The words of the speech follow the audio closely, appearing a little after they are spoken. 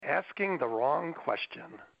asking the wrong question.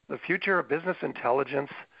 The future of business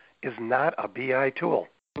intelligence is not a BI tool.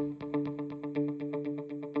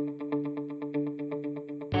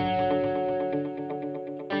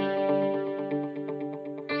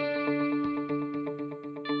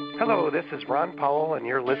 Hello, this is Ron Powell, and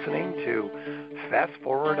you're listening to Fast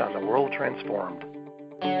Forward on the World Transformed.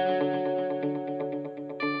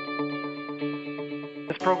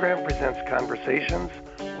 This program presents conversations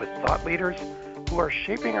with thought leaders who are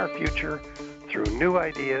shaping our future through new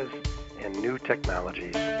ideas and new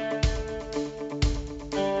technologies.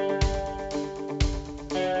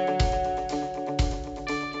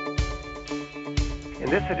 In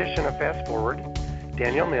this edition of Fast Forward,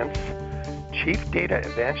 Daniel Mintz, Chief Data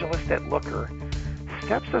Evangelist at Looker,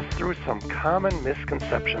 steps us through some common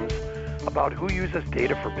misconceptions about who uses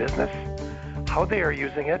data for business, how they are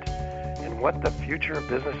using it, and what the future of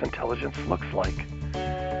business intelligence looks like.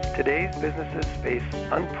 Today's businesses face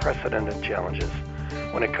unprecedented challenges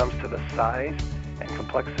when it comes to the size and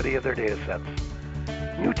complexity of their data sets.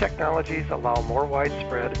 New technologies allow more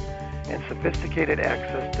widespread and sophisticated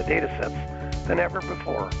access to data sets than ever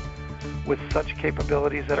before. With such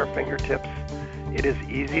capabilities at our fingertips, it is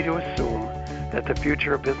easy to assume that the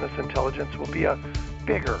future of business intelligence will be a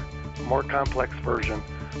bigger, more complex version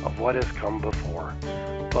of what has come before.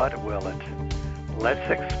 But will it?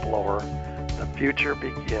 Let's explore. The future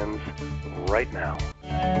begins right now.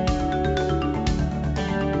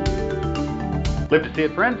 Live to see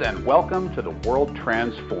it, friends, and welcome to the World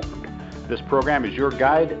Transformed. This program is your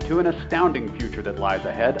guide to an astounding future that lies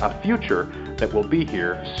ahead, a future that will be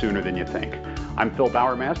here sooner than you think. I'm Phil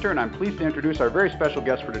Bowermaster, and I'm pleased to introduce our very special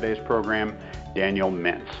guest for today's program, Daniel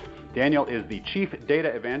Mintz. Daniel is the Chief Data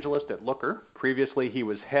Evangelist at Looker. Previously, he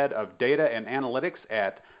was Head of Data and Analytics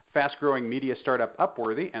at fast-growing media startup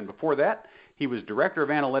Upworthy, and before that, he was Director of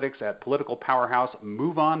Analytics at political powerhouse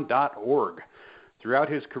MoveOn.org. Throughout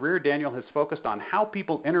his career, Daniel has focused on how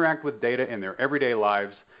people interact with data in their everyday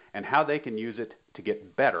lives and how they can use it to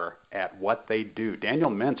get better at what they do.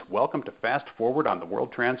 Daniel Mintz, welcome to Fast Forward on the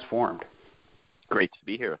World Transformed. Great to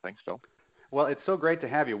be here. Thanks, Phil. Well, it's so great to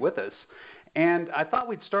have you with us. And I thought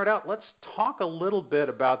we'd start out, let's talk a little bit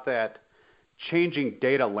about that changing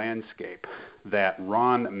data landscape that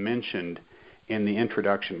Ron mentioned in the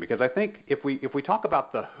introduction, because I think if we talk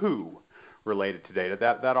about the who related to data,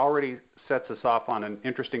 that already sets us off on an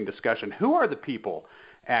interesting discussion. Who are the people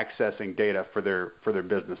accessing data for their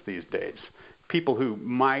business these days? People who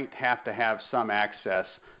might have to have some access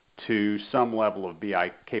to some level of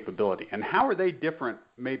BI capability. And how are they different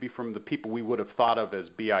maybe from the people we would have thought of as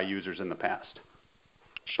BI users in the past?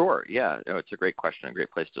 Sure, yeah. No, it's a great question, a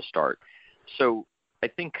great place to start. So I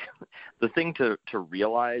think the thing to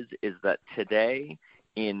realize is that today,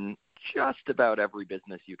 in just about every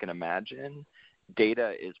business you can imagine,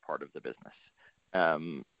 data is part of the business.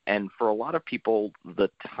 And for a lot of people, the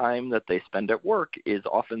time that they spend at work is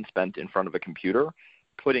often spent in front of a computer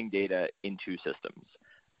putting data into systems.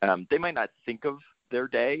 They might not think of their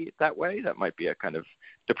day that way. That might be a kind of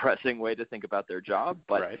depressing way to think about their job,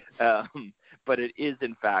 but right. But it is,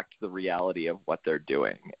 in fact, the reality of what they're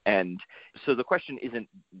doing. And so the question isn't,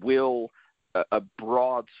 will a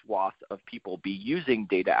broad swath of people be using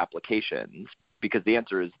data applications? Because the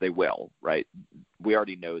answer is they will, right? We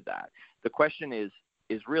already know that. The question is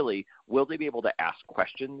really, will they be able to ask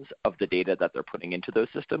questions of the data that they're putting into those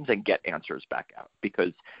systems and get answers back out?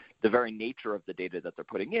 Because the very nature of the data that they're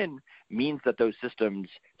putting in means that those systems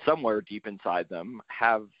somewhere deep inside them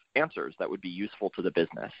have answers that would be useful to the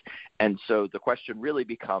business. And so the question really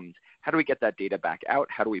becomes, how do we get that data back out?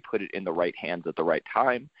 How do we put it in the right hands at the right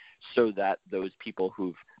time so that those people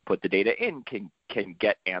who've put the data in can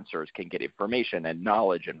get answers, can get information and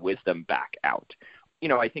knowledge and wisdom back out? You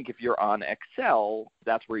know, I think if you're on Excel,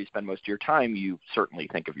 that's where you spend most of your time. You certainly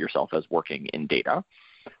think of yourself as working in data.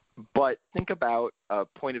 But think about a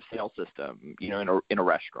point-of-sale system, you know, in a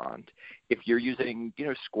restaurant. If you're using, you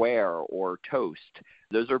know, Square or Toast,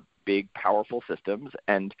 those are big, powerful systems.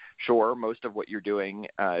 And sure, most of what you're doing,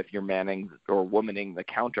 if you're manning or womaning the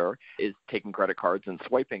counter, is taking credit cards and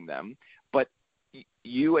swiping them. But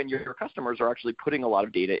you and your customers are actually putting a lot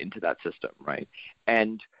of data into that system, right?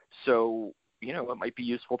 And so, you know, it might be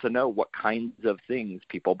useful to know what kinds of things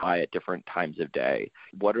people buy at different times of day.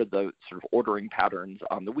 What are the sort of ordering patterns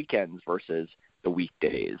on the weekends versus the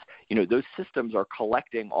weekdays? You know, those systems are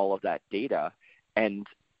collecting all of that data, and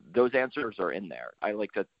those answers are in there. I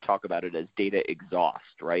like to talk about it as data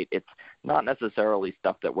exhaust, right? It's not necessarily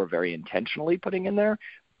stuff that we're very intentionally putting in there,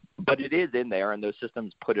 but it is in there, and those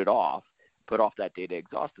systems put off that data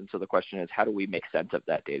exhaust. And so the question is, how do we make sense of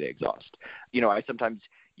that data exhaust? You know, I sometimes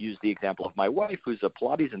use the example of my wife, who's a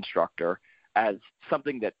Pilates instructor, as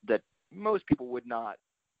something that most people would not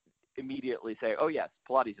immediately say, oh, yes,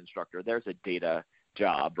 Pilates instructor, there's a data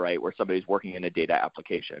job, right, where somebody's working in a data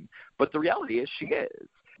application. But the reality is she is.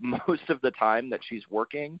 Most of the time that she's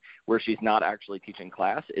working where she's not actually teaching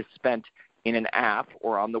class is spent in an app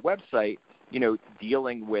or on the website,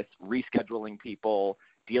 dealing with rescheduling people,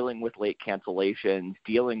 dealing with late cancellations,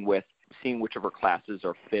 dealing with seeing which of her classes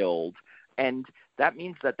are filled. And that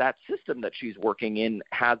means that system that she's working in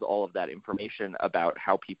has all of that information about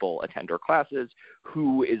how people attend her classes,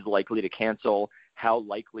 who is likely to cancel, how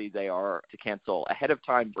likely they are to cancel ahead of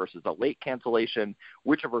time versus a late cancellation,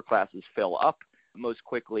 which of her classes fill up most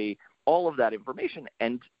quickly, all of that information.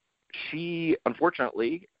 And she,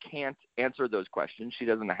 unfortunately, can't answer those questions. She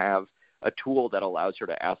doesn't have a tool that allows her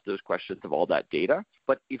to ask those questions of all that data.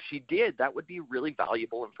 But if she did, that would be really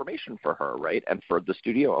valuable information for her, right? And for the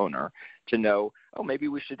studio owner to know, oh, maybe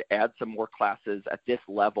we should add some more classes at this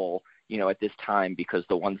level, at this time, because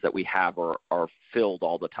the ones that we have are filled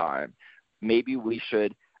all the time. Maybe we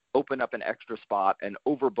should open up an extra spot and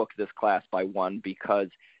overbook this class by one because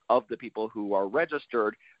of the people who are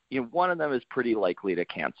registered, one of them is pretty likely to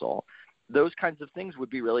cancel. Those kinds of things would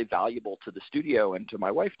be really valuable to the studio and to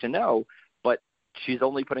my wife to know, but she's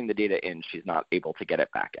only putting the data in. She's not able to get it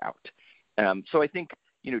back out. So I think,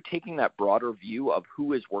 taking that broader view of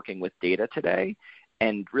who is working with data today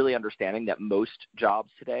and really understanding that most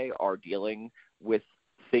jobs today are dealing with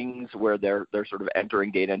things where they're sort of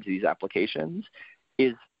entering data into these applications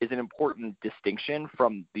is an important distinction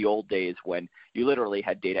from the old days when you literally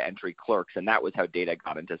had data entry clerks, and that was how data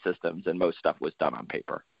got into systems, and most stuff was done on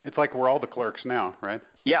paper. It's like we're all the clerks now, right?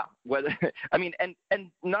 Yeah. And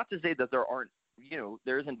not to say that there aren't,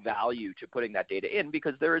 there isn't value to putting that data in,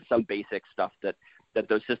 because there is some basic stuff that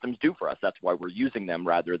those systems do for us. That's why we're using them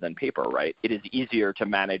rather than paper, right? It is easier to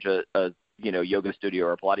manage a yoga studio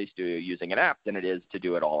or a Pilates studio using an app than it is to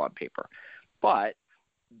do it all on paper. But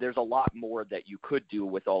there's a lot more that you could do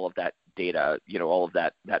with all of that data, all of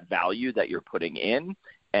that value that you're putting in.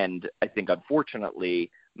 And I think, unfortunately,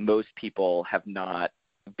 most people have not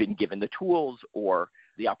been given the tools or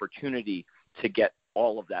the opportunity to get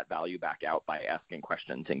all of that value back out by asking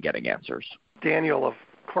questions and getting answers. Daniel, of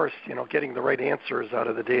course, getting the right answers out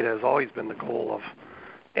of the data has always been the goal of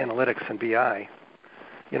analytics and BI.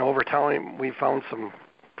 Over time, we've found some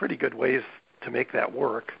pretty good ways to make that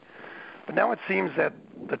work. But now it seems that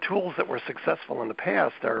the tools that were successful in the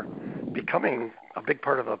past are becoming a big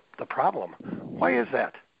part of the problem. Why is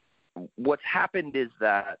that? What's happened is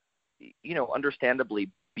that, understandably,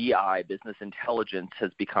 BI, business intelligence,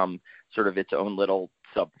 has become sort of its own little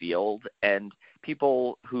subfield, and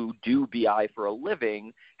people who do BI for a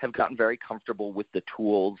living have gotten very comfortable with the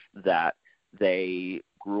tools that they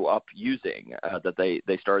grew up using, that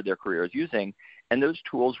they started their careers using, and those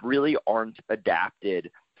tools really aren't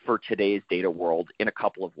adapted for today's data world in a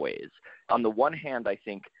couple of ways. On the one hand, I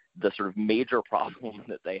think the sort of major problem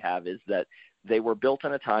that they have is that they were built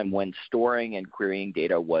in a time when storing and querying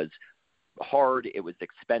data was hard, it was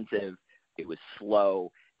expensive, it was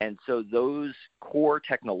slow, and so those core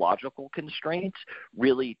technological constraints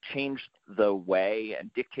really changed the way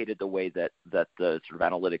and dictated the way that the sort of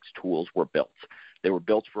analytics tools were built. They were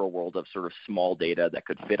built for a world of sort of small data that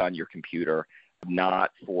could fit on your computer, not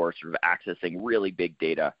for sort of accessing really big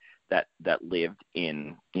data that lived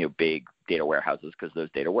in big data warehouses, because those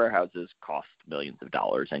data warehouses cost millions of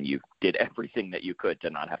dollars, and you did everything that you could to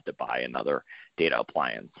not have to buy another data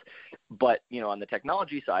appliance. But on the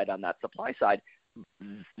technology side, on that supply side,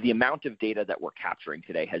 the amount of data that we're capturing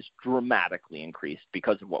today has dramatically increased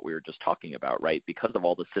because of what we were just talking about, right? Because of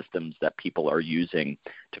all the systems that people are using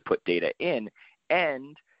to put data in.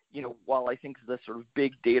 And while I think the sort of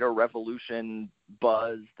big data revolution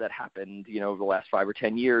buzz that happened, over the last 5 or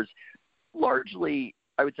 10 years, largely,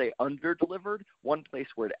 I would say, under-delivered, one place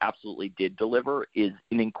where it absolutely did deliver is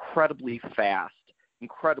an incredibly fast,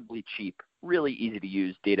 incredibly cheap, really easy to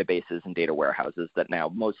use databases and data warehouses that now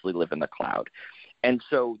mostly live in the cloud. And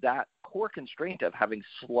so that core constraint of having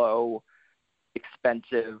slow,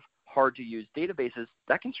 expensive, hard to use databases,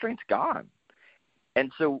 that constraint's gone. And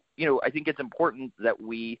so, I think it's important that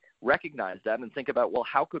we recognize that and think about, well,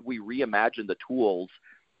 how could we reimagine the tools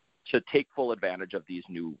to take full advantage of these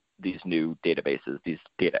new databases, these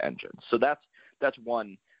data engines? So that's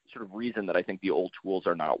one sort of reason that I think the old tools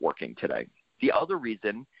are not working today. The other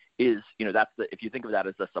reason is, if you think of that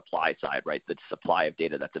as the supply side, right, the supply of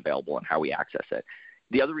data that's available and how we access it.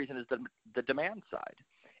 The other reason is the demand side.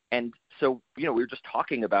 And so, we were just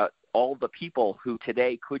talking about all the people who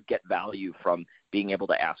today could get value from being able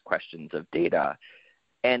to ask questions of data.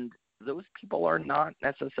 And those people are not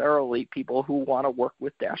necessarily people who want to work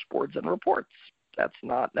with dashboards and reports. That's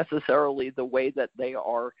not necessarily the way that they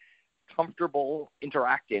are comfortable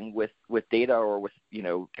interacting with data or with,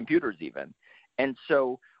 computers even. And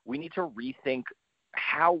so we need to rethink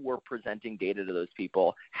how we're presenting data to those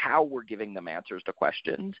people, how we're giving them answers to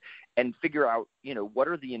questions, and figure out, what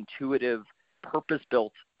are the intuitive,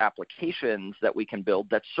 purpose-built applications that we can build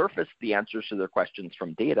that surface the answers to their questions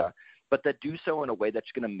from data, but that do so in a way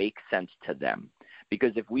that's going to make sense to them.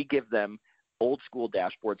 Because if we give them old school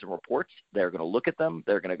dashboards and reports, they're going to look at them,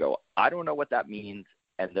 they're going to go, I don't know what that means,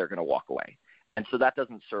 and they're going to walk away. And so that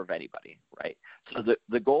doesn't serve anybody, right? So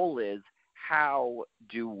the goal is, how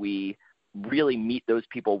do we really meet those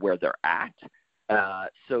people where they're at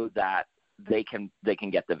so that they can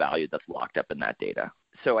get the value that's locked up in that data?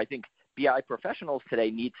 So I think BI professionals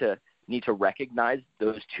today need to recognize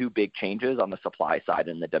those two big changes on the supply side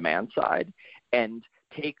and the demand side, and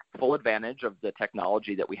take full advantage of the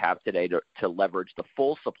technology that we have today to leverage the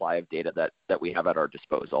full supply of data that we have at our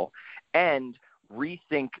disposal, and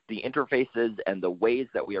rethink the interfaces and the ways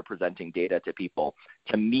that we are presenting data to people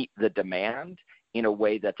to meet the demand in a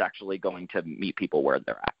way that's actually going to meet people where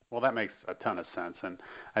they're at. Well, that makes a ton of sense. And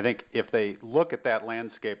I think if they look at that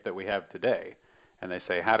landscape that we have today and they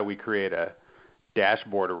say, how do we create a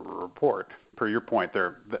dashboard or a report, per your point,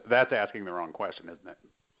 that's asking the wrong question, isn't it?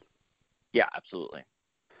 Yeah, absolutely.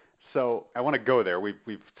 So I want to go there. We've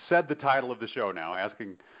said the title of the show now,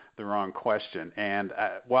 asking the wrong question. And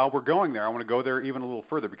while we're going there, I want to go there even a little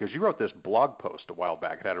further, because you wrote this blog post a while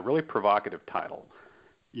back. It had a really provocative title.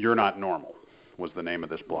 You're Not Normal was the name of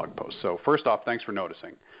this blog post. So first off, thanks for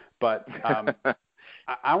noticing. But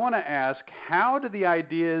I want to ask, how do the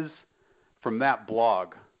ideas from that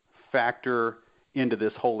blog factor into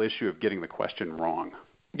this whole issue of getting the question wrong?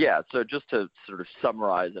 Yeah, so just to sort of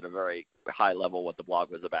summarize at a very high level what the blog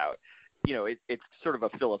was about, it's sort of a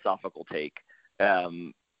philosophical take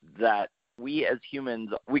that we as humans,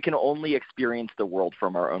 we can only experience the world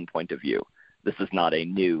from our own point of view. This is not a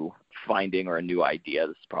new finding or a new idea.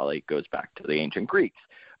 This probably goes back to the ancient Greeks.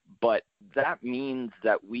 But that means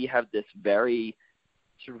that we have this very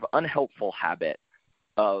sort of unhelpful habit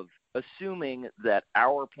of assuming that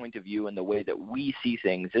our point of view and the way that we see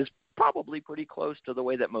things is probably pretty close to the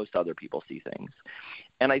way that most other people see things.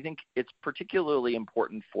 And I think it's particularly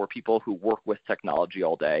important for people who work with technology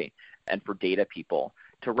all day and for data people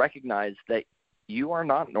to recognize that you are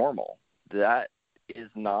not normal. That is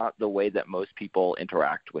not the way that most people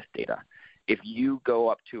interact with data. If you go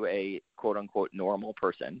up to a quote-unquote normal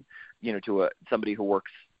person, to somebody who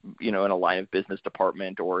works, in a line of business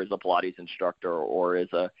department, or is a Pilates instructor, or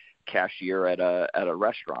is a cashier at a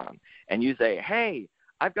restaurant, and you say, hey,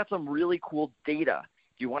 I've got some really cool data.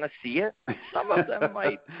 Do you want to see it? Some of them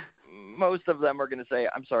might. Most of them are going to say,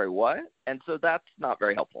 I'm sorry, what? And so that's not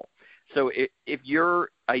very helpful. So if your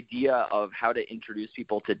idea of how to introduce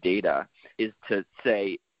people to data is to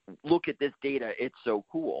say, look at this data, it's so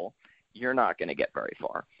cool, you're not going to get very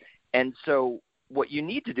far. And so what you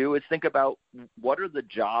need to do is think about, what are the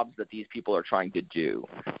jobs that these people are trying to do?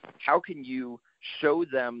 How can you show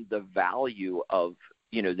them the value of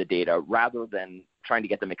the data, rather than trying to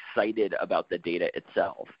get them excited about the data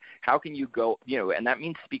itself? How can you go, and that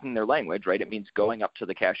means speaking their language, right? It means going up to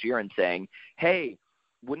the cashier and saying, hey,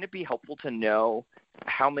 wouldn't it be helpful to know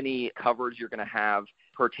how many covers you're going to have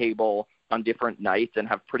per table on different nights, and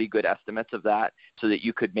have pretty good estimates of that, so that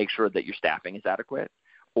you could make sure that your staffing is adequate?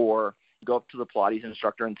 Or go up to the Pilates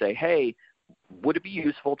instructor and say, hey, would it be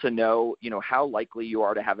useful to know, how likely you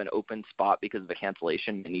are to have an open spot because of a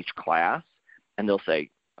cancellation in each class? And they'll say,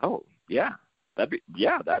 oh, yeah,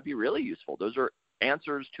 that'd be really useful. Those are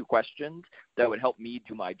answers to questions that would help me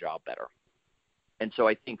do my job better. And so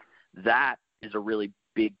I think that is a really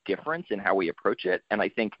big difference in how we approach it. And I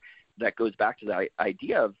think that goes back to the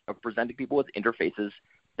idea of presenting people with interfaces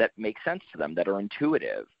that make sense to them, that are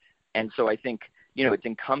intuitive. And so I think, it's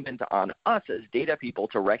incumbent on us as data people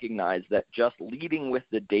to recognize that just leading with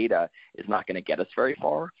the data is not going to get us very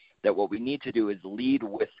far, that what we need to do is lead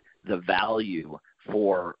with the value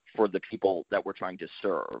for the people that we're trying to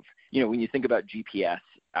serve. When you think about GPS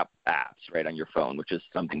apps, right, on your phone, which is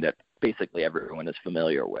something that basically everyone is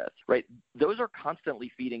familiar with, right? Those are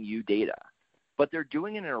constantly feeding you data, but they're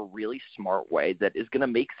doing it in a really smart way that is going to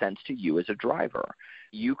make sense to you as a driver.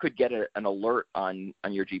 You could get an alert on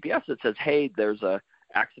your GPS that says, hey, there's a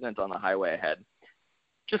accident on the highway ahead.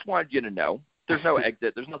 Just wanted you to know. There's no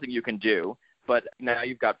exit. There's nothing you can do, but now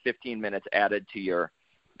you've got 15 minutes added to your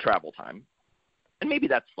travel time. And maybe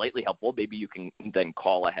that's slightly helpful. Maybe you can then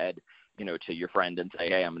call ahead, to your friend and say,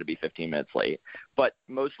 hey, I'm going to be 15 minutes late. But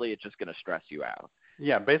mostly it's just going to stress you out.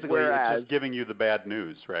 Yeah, basically Whereas, it's just giving you the bad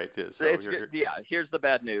news, right? So here's the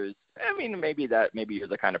bad news. I mean, maybe you're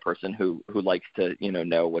the kind of person who likes to,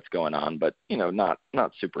 know what's going on, but, not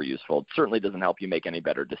super useful. It certainly doesn't help you make any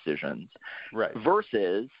better decisions. Right.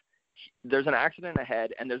 Versus there's an accident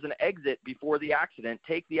ahead and there's an exit before the accident.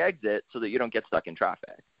 Take the exit so that you don't get stuck in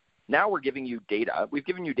traffic. Now we're giving you data. We've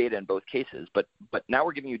given you data in both cases, but now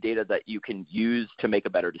we're giving you data that you can use to make a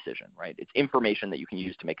better decision, right? It's information that you can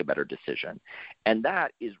use to make a better decision. And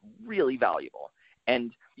that is really valuable.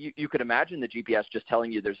 And you could imagine the GPS just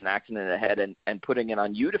telling you there's an accident ahead and putting it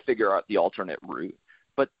on you to figure out the alternate route.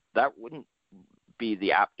 But that wouldn't be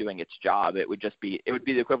the app doing its job. It would be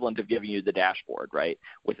the equivalent of giving you the dashboard, right?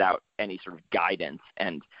 Without any sort of guidance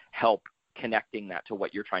and help connecting that to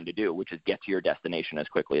what you're trying to do, which is get to your destination as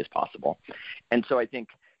quickly as possible. And so I think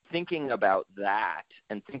thinking about that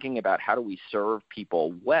and thinking about how do we serve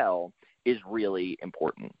people well is really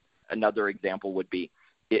important. Another example would be,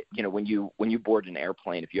 when you board an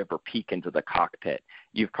airplane, if you ever peek into the cockpit,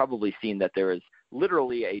 you've probably seen that there is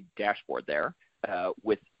literally a dashboard there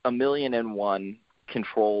with 1,000,001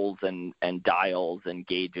 controls and dials and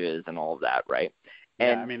gauges and all of that, right?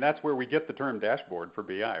 And I mean, that's where we get the term dashboard for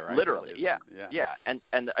BI, right? Literally, yeah.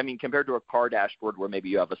 And I mean, compared to a car dashboard where maybe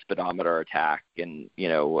you have a speedometer, attack, and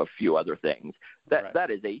a few other things, that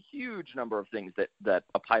is a huge number of things that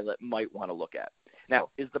a pilot might want to look at. Now,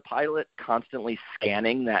 is the pilot constantly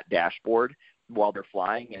scanning that dashboard while they're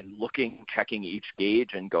flying and looking, checking each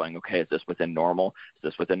gauge and going, okay, is this within normal? Is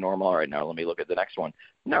this within normal? All right, now let me look at the next one.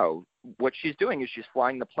 No, what she's doing is she's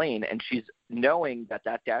flying the plane and she's knowing that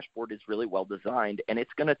dashboard is really well designed, and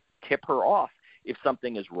it's going to tip her off if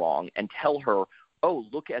something is wrong and tell her, oh,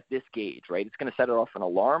 look at this gauge, right? It's going to set it off an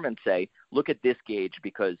alarm and say, look at this gauge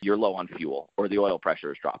because you're low on fuel or the oil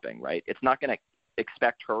pressure is dropping, right? It's not going to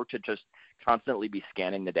expect her to just constantly be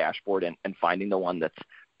scanning the dashboard and finding the one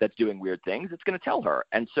that's doing weird things. It's going to tell her.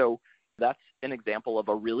 And so that's an example of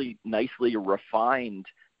a really nicely refined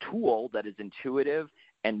tool that is intuitive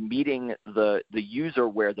and meeting the user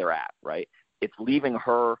where they're at, right? It's leaving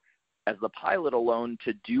her as the pilot alone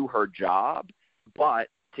to do her job, but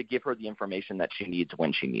to give her the information that she needs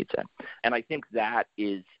when she needs it. And I think that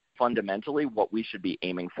is fundamentally what we should be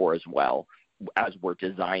aiming for as well as we're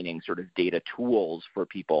designing sort of data tools for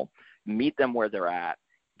people. Meet them where they're at,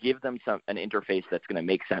 give them an interface that's going to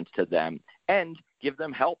make sense to them, and give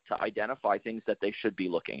them help to identify things that they should be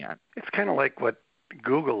looking at. It's kind of like what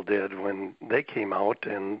Google did when they came out,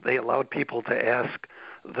 and they allowed people to ask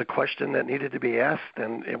the question that needed to be asked,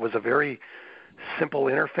 and it was a very simple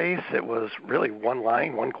interface. It was really one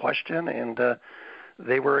line, one question, and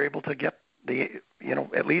they were able to get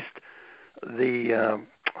at least the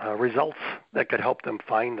results that could help them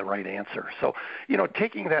find the right answer. So,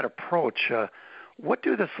 taking that approach, what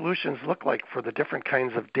do the solutions look like for the different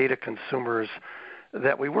kinds of data consumers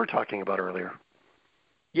that we were talking about earlier?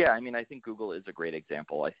 Yeah, I mean, I think Google is a great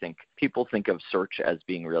example. I think people think of search as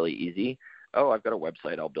being really easy. Oh, I've got a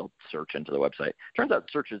website, I'll build search into the website. Turns out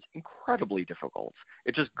search is incredibly difficult.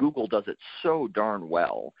 It just Google does it so darn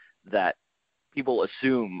well that people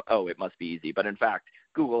assume, oh, it must be easy. But in fact,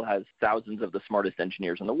 Google has thousands of the smartest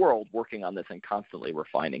engineers in the world working on this and constantly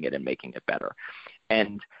refining it and making it better.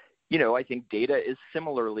 And, I think data is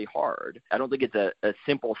similarly hard. I don't think it's a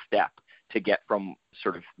simple step to get from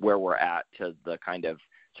sort of where we're at to the kind of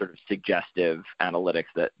sort of suggestive analytics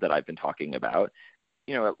that I've been talking about.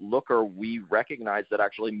 At Looker, we recognize that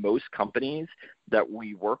actually most companies that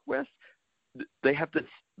we work with, they have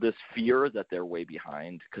this fear that they're way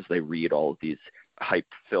behind because they read all of these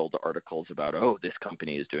hype-filled articles about, oh, this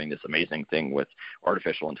company is doing this amazing thing with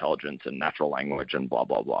artificial intelligence and natural language and blah,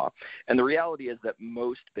 blah, blah. And the reality is that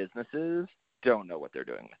most businesses don't know what they're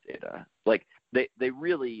doing with data. Like, they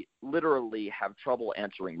really literally have trouble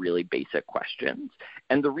answering really basic questions.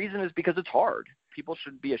 And the reason is because it's hard. People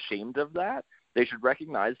should be ashamed of that. They should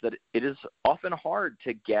recognize that it is often hard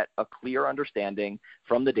to get a clear understanding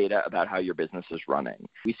from the data about how your business is running.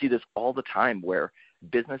 We see this all the time where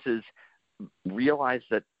businesses realize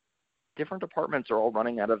that different departments are all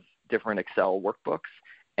running out of different Excel workbooks.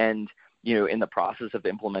 And, in the process of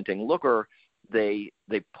implementing Looker, they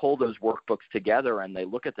pull those workbooks together and they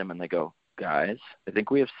look at them and they go, guys, I think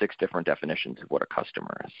we have 6 different definitions of what a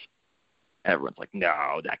customer is. Everyone's like,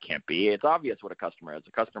 no, that can't be. It's obvious what a customer is.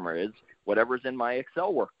 A customer is whatever's in my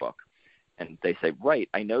Excel workbook. And they say, right,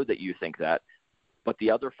 I know that you think that, but the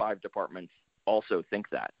other 5 departments also think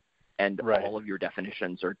that. And all of your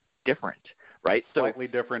definitions are different, right? Slightly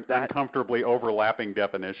different, uncomfortably overlapping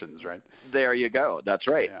definitions, right? There you go. That's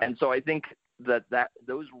right. Yeah. And so I think that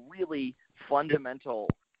those really fundamental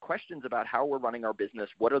questions about how we're running our business,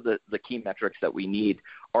 what are the key metrics that we need,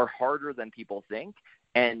 are harder than people think.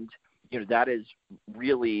 And, that is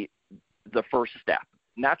really the first step.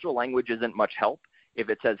 Natural language isn't much help if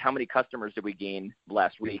it says, how many customers did we gain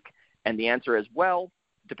last week? And the answer is, well,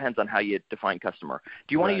 depends on how you define customer.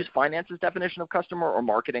 Do you want to use finance's definition of customer, or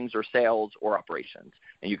marketing's, or sales, or operations?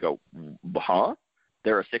 And you go, huh?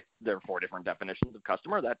 There are 4 different definitions of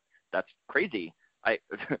customer? That's crazy. I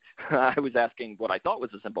was asking what I thought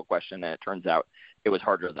was a simple question, and it turns out it was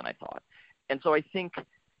harder than I thought. And so I think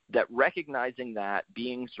that recognizing that,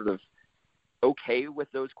 being sort of okay with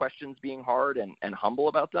those questions being hard and humble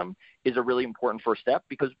about them is a really important first step,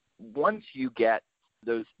 because once you get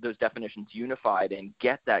those definitions unified and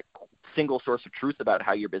get that single source of truth about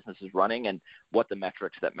how your business is running and what the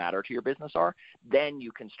metrics that matter to your business are, then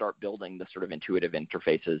you can start building the sort of intuitive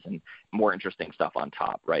interfaces and more interesting stuff on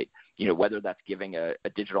top, right? Whether that's giving a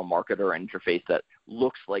digital marketer an interface that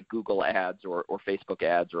looks like Google ads or Facebook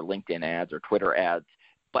ads or LinkedIn ads or Twitter ads,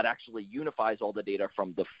 but actually unifies all the data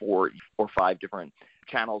from the 4 or 5 different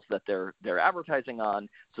channels that they're advertising on,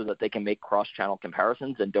 so that they can make cross-channel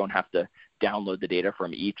comparisons and don't have to download the data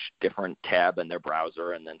from each different tab in their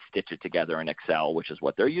browser and then stitch it together in Excel, which is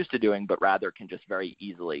what they're used to doing, but rather can just very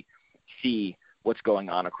easily see what's going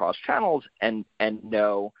on across channels and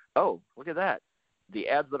know, oh, look at that. The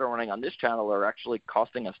ads that are running on this channel are actually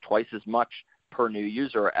costing us twice as much per new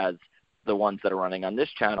user as the ones that are running on this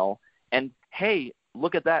channel. And hey,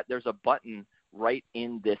 look at that. There's a button right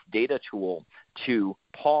in this data tool to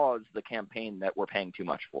pause the campaign that we're paying too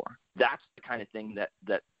much for. That's the kind of thing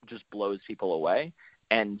that just blows people away.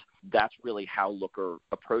 And that's really how Looker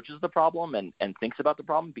approaches the problem and thinks about the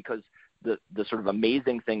problem, because the sort of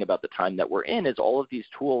amazing thing about the time that we're in is all of these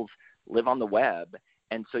tools live on the web.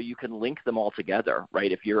 And so you can link them all together,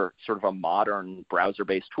 right? If you're sort of a modern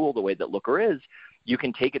browser-based tool the way that Looker is, you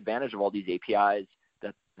can take advantage of all these APIs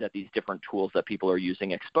that these different tools that people are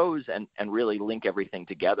using expose and really link everything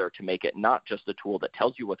together to make it not just a tool that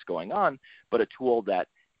tells you what's going on, but a tool that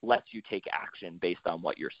lets you take action based on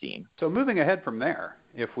what you're seeing. So moving ahead from there,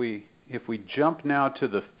 if we jump now to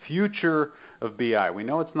the future of BI, we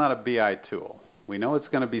know it's not a BI tool. We know it's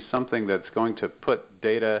going to be something that's going to put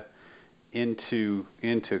data into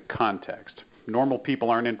context. Normal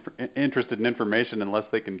people aren't interested in information unless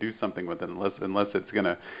they can do something with it, unless it's going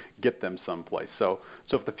to get them someplace. So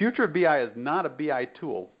if the future of BI is not a BI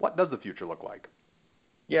tool, what does the future look like?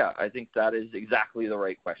 Yeah, I think that is exactly the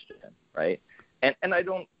right question, right? And I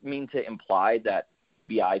don't mean to imply that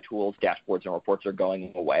BI tools, dashboards, and reports are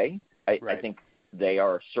going away. I think they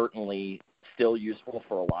are certainly still useful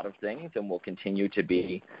for a lot of things and will continue to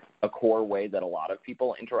be a core way that a lot of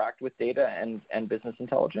people interact with data and business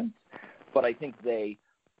intelligence. But I think they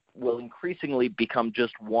will increasingly become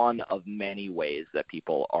just one of many ways that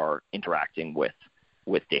people are interacting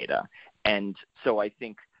with data. And so I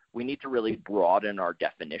think we need to really broaden our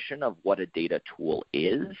definition of what a data tool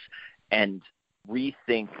is and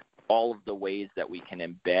rethink all of the ways that we can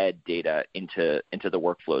embed data into the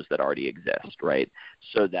workflows that already exist, right?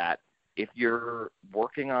 So that if you're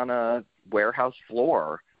working on a warehouse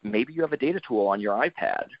floor, maybe you have a data tool on your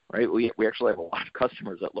iPad, right? We actually have a lot of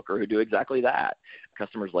customers at Looker who do exactly that.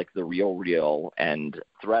 Customers like The RealReal and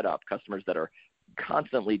ThreadUp, customers that are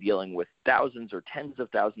constantly dealing with thousands or tens of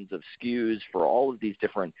thousands of SKUs for all of these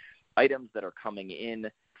different items that are coming in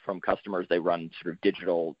from customers. They run sort of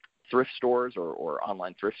digital thrift stores or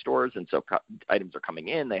online thrift stores, and so items are coming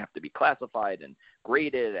in. They have to be classified and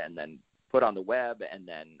graded and then put on the web, and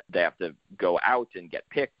then they have to go out and get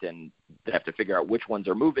picked, and they have to figure out which ones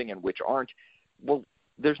are moving and which aren't. Well,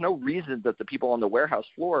 there's no reason that the people on the warehouse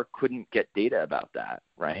floor couldn't get data about that,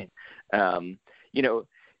 right?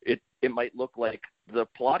 It might look like the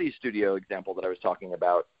Pilates studio example that I was talking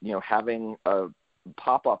about, having a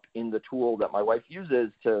pop-up in the tool that my wife uses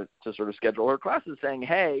to sort of schedule her classes saying,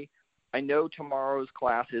 hey, I know tomorrow's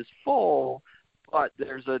class is full, but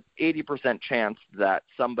there's a 80% chance that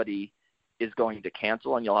somebody is going to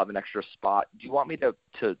cancel and you'll have an extra spot. Do you want me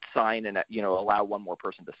to sign and allow one more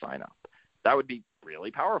person to sign up? That would be really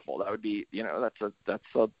powerful. That would be, that's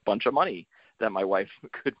a bunch of money that my wife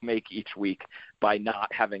could make each week by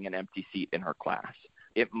not having an empty seat in her class.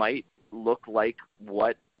 It might look like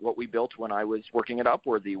what we built when I was working at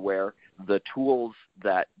Upworthy, where the tools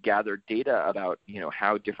that gathered data about,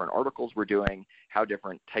 how different articles were doing, how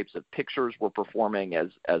different types of pictures were performing as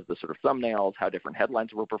the sort of thumbnails, how different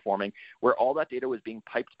headlines were performing, where all that data was being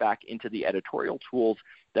piped back into the editorial tools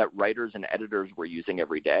that writers and editors were using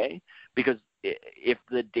every day. Because if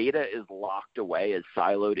the data is locked away as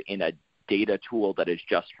siloed in a data tool that is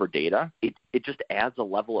just for data, it just adds a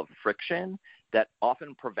level of friction that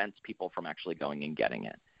often prevents people from actually going and getting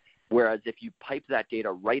it. Whereas if you pipe that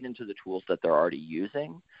data right into the tools that they're already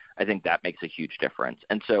using, I think that makes a huge difference.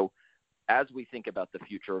 And so as we think about the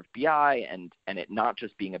future of BI and it not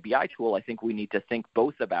just being a BI tool, I think we need to think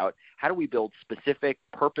both about how do we build specific,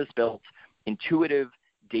 purpose-built, intuitive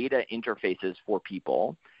data interfaces for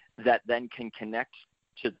people that then can connect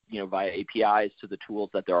to, via APIs to the tools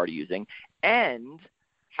that they're already using, and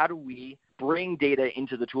how do we bring data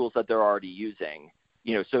into the tools that they're already using,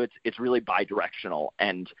 so it's really bi-directional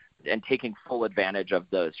and taking full advantage of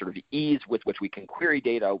the sort of ease with which we can query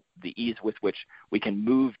data, the ease with which we can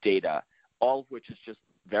move data, all of which is just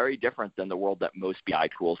very different than the world that most BI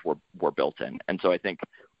tools were built in. And so I think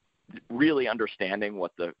really understanding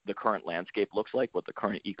what the current landscape looks like, what the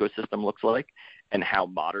current ecosystem looks like, and how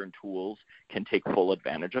modern tools can take full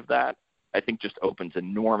advantage of that, I think just opens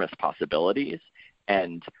enormous possibilities.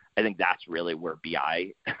 And I think that's really where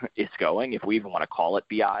BI is going. If we even want to call it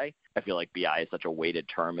BI, I feel like BI is such a weighted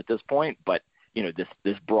term at this point, but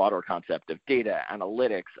this broader concept of data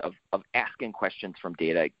analytics, of asking questions from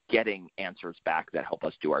data, getting answers back that help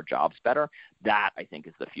us do our jobs better, that I think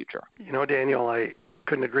is the future. Daniel, I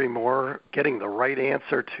couldn't agree more. Getting the right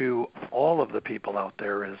answer to all of the people out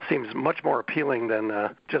there seems much more appealing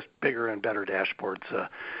than just bigger and better dashboards.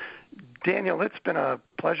 Daniel, it's been a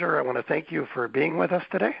pleasure. I want to thank you for being with us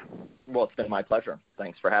today. Well, it's been my pleasure.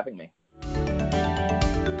 Thanks for having me.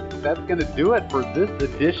 That's going to do it for this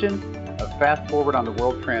edition of Fast Forward on the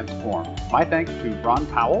World Transformed. My thanks to Ron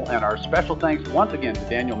Powell, and our special thanks once again to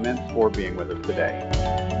Daniel Mintz for being with us today.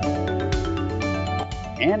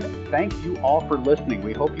 And thank you all for listening.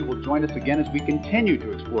 We hope you will join us again as we continue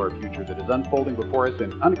to explore a future that is unfolding before us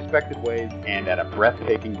in unexpected ways and at a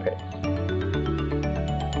breathtaking pace.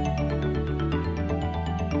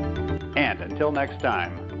 And until next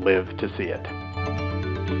time, live to see it.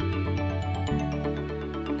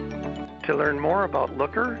 To learn more about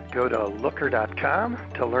Looker, go to looker.com.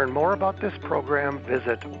 To learn more about this program,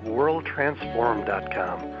 visit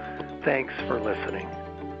worldtransform.com. Thanks for listening.